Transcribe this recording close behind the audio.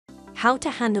How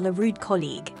to handle a rude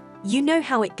colleague. You know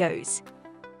how it goes.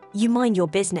 You mind your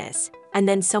business, and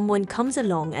then someone comes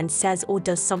along and says or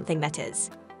does something that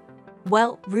is,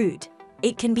 well, rude.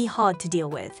 It can be hard to deal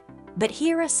with. But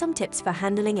here are some tips for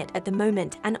handling it at the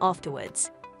moment and afterwards.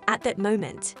 At that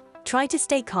moment, try to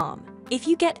stay calm. If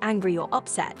you get angry or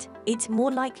upset, it's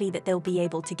more likely that they'll be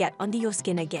able to get under your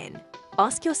skin again.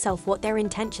 Ask yourself what their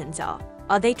intentions are.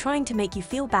 Are they trying to make you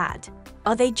feel bad?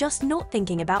 Are they just not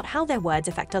thinking about how their words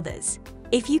affect others?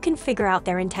 If you can figure out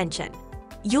their intention,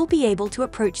 you'll be able to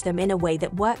approach them in a way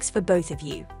that works for both of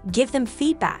you. Give them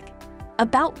feedback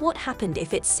about what happened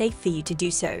if it's safe for you to do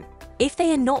so. If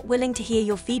they are not willing to hear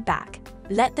your feedback,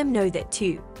 let them know that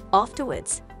too.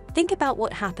 Afterwards, think about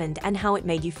what happened and how it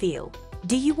made you feel.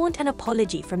 Do you want an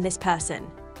apology from this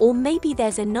person? Or maybe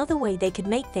there's another way they could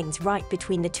make things right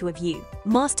between the two of you.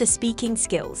 Master speaking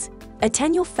skills.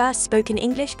 Attend your first spoken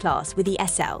English class with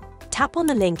ESL. Tap on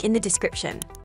the link in the description.